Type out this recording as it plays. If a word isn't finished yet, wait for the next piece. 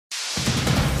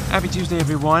Happy Tuesday,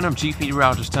 everyone. I'm Chief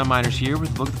Meteorologist Tom Miners here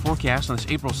with a look at the forecast on this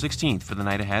April 16th for the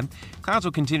night ahead. Clouds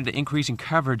will continue to increase in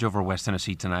coverage over West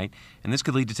Tennessee tonight, and this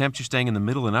could lead to temperatures staying in the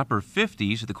middle and upper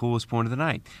 50s at the coolest point of the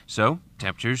night. So,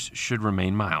 temperatures should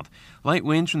remain mild. Light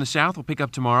winds from the south will pick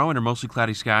up tomorrow under mostly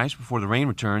cloudy skies before the rain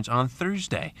returns on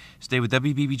Thursday. Stay with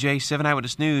WBBJ 7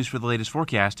 Eyewitness News for the latest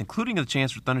forecast, including a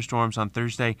chance for thunderstorms on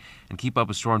Thursday, and keep up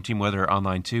with Storm Team Weather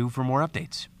online, too, for more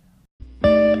updates.